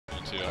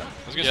too. I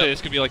was gonna say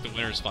this could be like the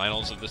winners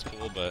finals of this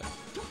pool, but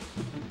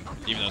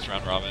even though it's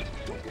round robin.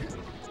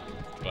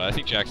 But I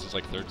think Jax is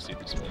like third seed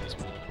in this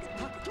pool.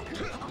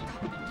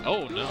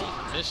 Oh no.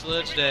 Miss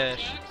ledge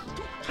dash.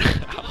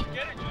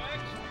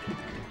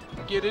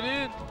 Get it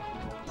in.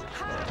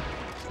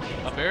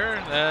 Up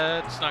air,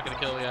 that's not gonna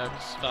kill ya,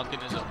 because Falcon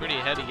is a pretty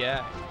heady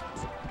guy.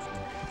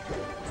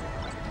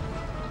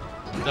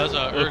 That was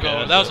a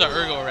Ergo. That was an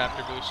Ergo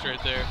Raptor boost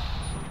right there.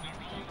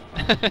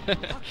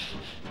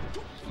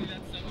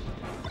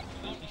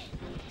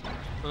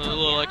 A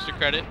little extra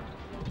credit.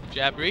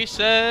 Jab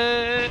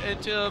reset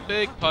into a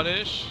big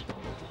punish.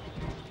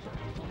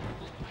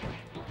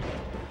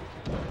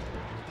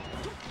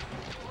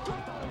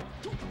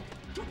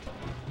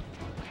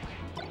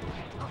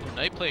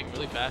 Knight playing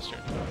really faster.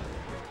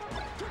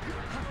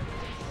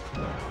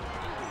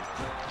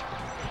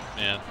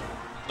 Man,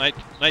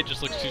 Knight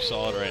just looks too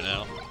solid right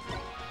now.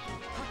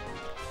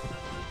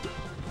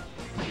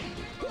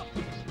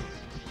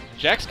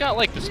 Jack's got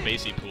like the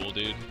spacey pool,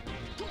 dude.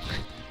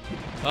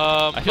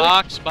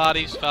 Fox,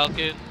 bodies,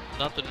 Falcon,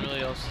 nothing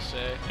really else to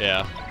say.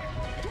 Yeah.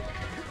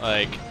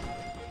 Like.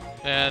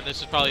 And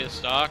this is probably a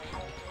stock.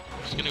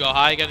 He's gonna go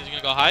high again, he's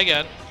gonna go high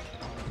again.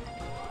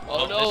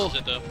 Oh no! Misses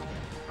it though.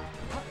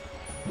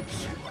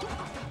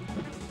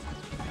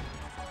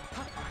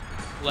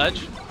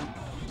 Ledge.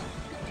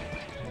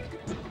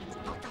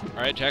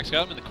 Alright, Jack's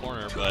got him in the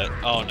corner, but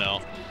oh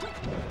no.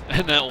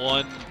 And that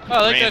one. Oh,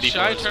 I like that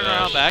shy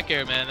turnaround back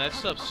air, man. That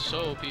stuff's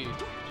so OP.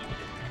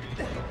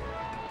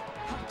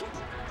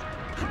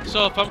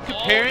 So if I'm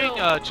comparing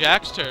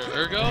Jax to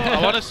Ergo,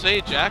 I want to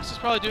say Jax is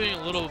probably doing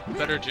a little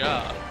better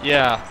job.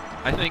 Yeah,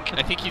 I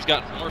think he's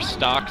gotten more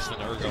stocks than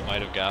Ergo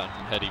might have gotten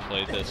had he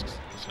played this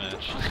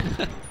match.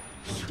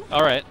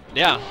 All right,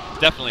 yeah,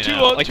 definitely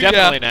now. Like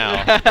definitely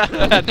now.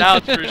 Now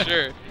it's for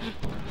sure.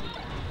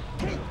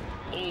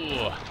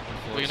 Ooh,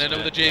 we're gonna end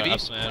up with a JV.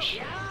 Smash.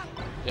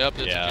 Yep,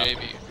 it's a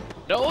JV.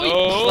 No, he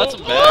just lets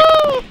him back.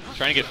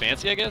 Trying to get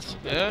fancy, I guess.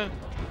 Yeah.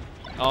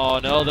 Oh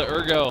no, the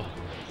Ergo.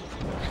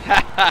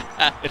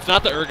 It's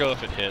not the Ergo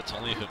if it hits,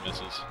 only if it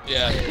misses.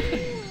 Yeah.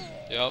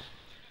 Yep.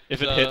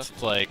 If it hits,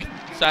 it's like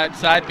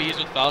side B's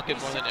with Falcon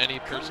more than any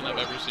person I've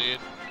ever seen.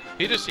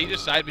 He just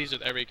side B's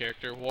with every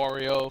character.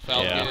 Wario,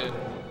 Falcon,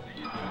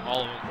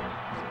 all of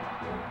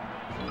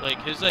them.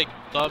 Like his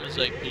thumb is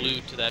like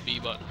glued to that B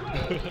button.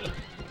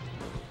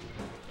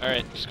 All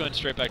right, just going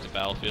straight back to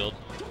Battlefield.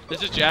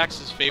 This is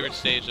Jax's favorite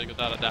stage, like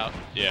without a doubt.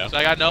 Yeah. So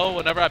like I know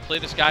whenever I play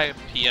this guy in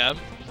PM,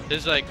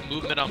 his like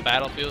movement on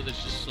Battlefield is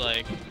just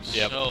like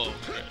so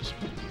crisp.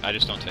 I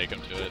just don't take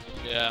him to it.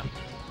 Yeah.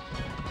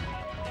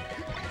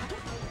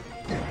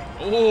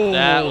 Oh,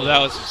 that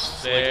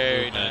was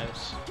very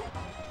nice.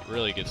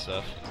 Really good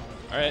stuff.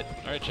 All right,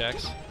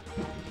 Jax.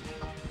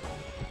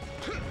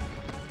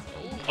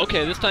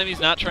 Okay, this time he's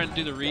not trying to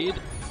do the read.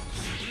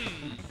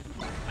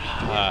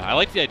 I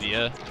like the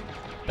idea.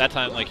 That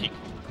time, like, he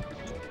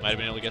might have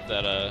been able to get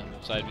that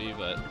side B,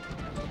 but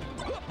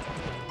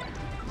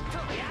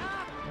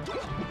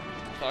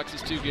Fox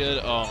is too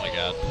good. Oh my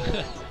god.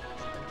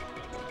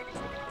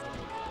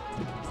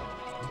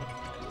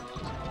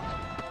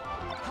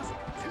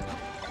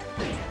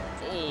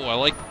 Oh, I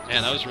like.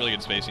 Man, that was really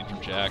good spacing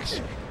from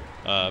Jax.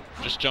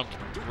 Just jumped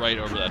right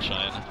over that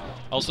shine.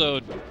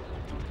 Also,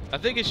 I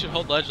think he should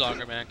hold ledge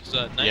longer, man, because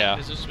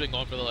this has been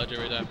going for the ledge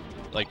every time.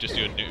 Like, just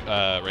do a new,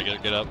 regular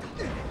get up.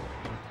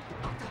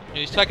 And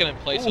he's tucking in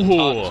place on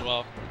top as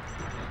well.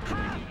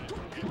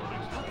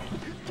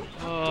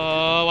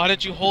 Why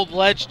didn't you hold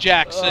ledge,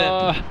 Jackson?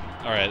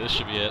 Alright, this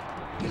should be it.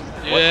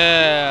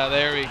 Yeah,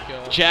 there we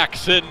go.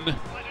 Jackson!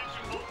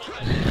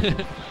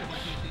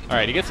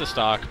 Alright, he gets a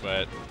stock,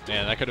 but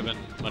man, that could have been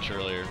much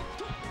earlier.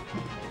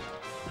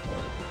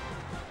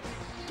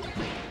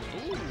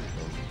 Ooh.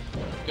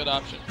 Good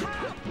option.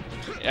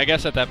 I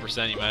guess at that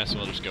percent, you might as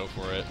well just go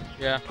for it.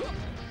 Yeah.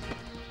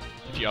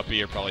 If you up B,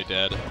 you're probably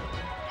dead.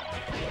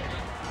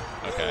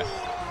 Okay.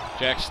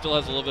 Jax still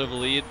has a little bit of a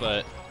lead,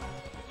 but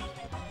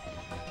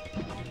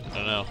I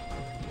don't know.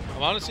 I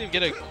want to see him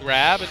get a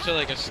grab into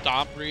like a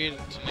stomp read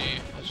to knee.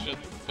 That should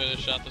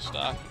finish out the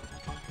stock.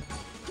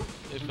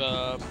 If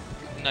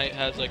Knight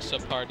has like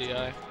subpar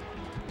DI.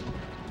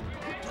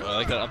 Oh, I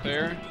like that up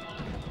air.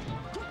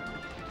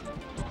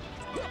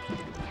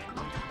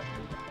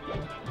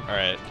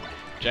 Alright.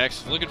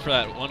 Jax is looking for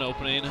that one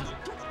opening.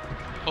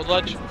 Hold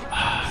ledge.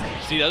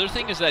 See, the other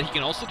thing is that he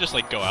can also just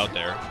like go out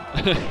there.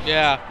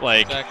 Yeah,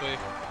 like exactly.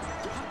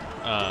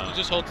 He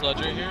just holds ledge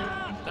right here.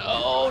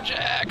 No,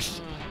 Jax.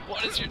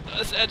 What is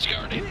this edge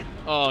guarding?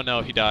 Oh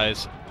no, he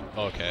dies.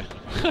 Oh, okay.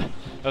 That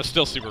was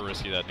still super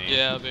risky, that knee.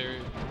 Yeah,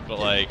 very. But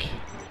like,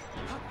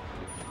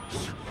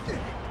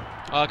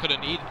 I could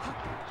have kneed.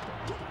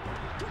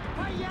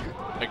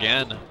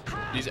 Again,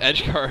 these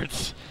edge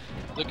guards.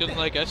 Looking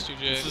like S2J.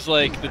 This is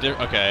like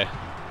the okay.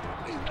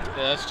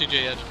 Yeah,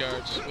 S2J edge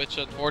guards, which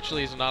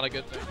unfortunately is not a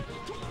good thing.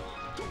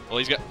 Well,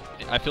 he's got.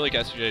 I feel like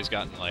S2J's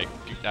gotten like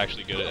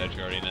actually good at edge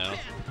guarding now.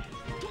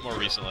 More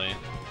recently.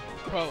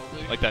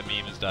 Probably. Like that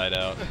meme has died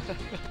out.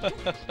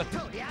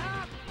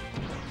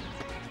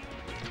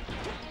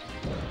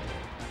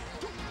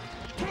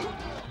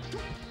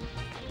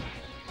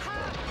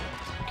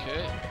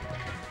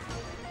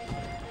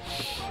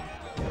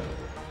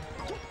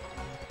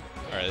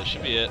 Alright, this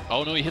should be it.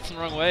 Oh no, he hits him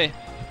the wrong way.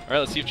 Alright,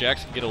 let's see if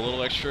Jax can get a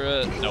little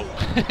extra. Nope.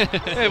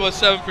 Hey, well,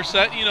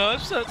 7%, you know,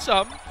 that's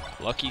something.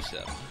 Lucky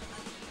 7.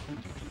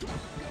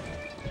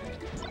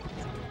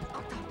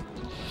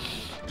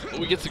 Oh,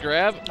 he gets the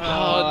grab.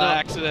 Oh, no.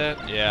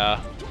 accident.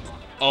 Yeah.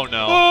 Oh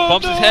no. Oh,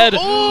 Bumps no. his head.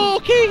 Oh,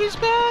 okay, he's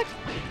back.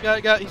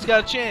 He's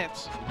got a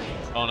chance.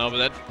 Oh no, but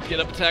that get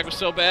up attack was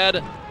so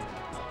bad.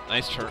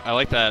 Nice turn. I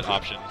like that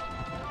option.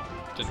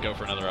 Didn't go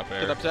for another up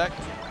air. Good up attack.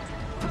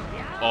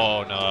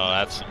 Oh no,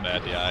 that's some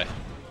bad DI.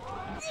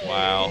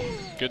 Wow.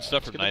 Good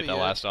stuff from Knight, that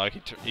last dog.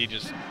 He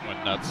just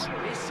went nuts.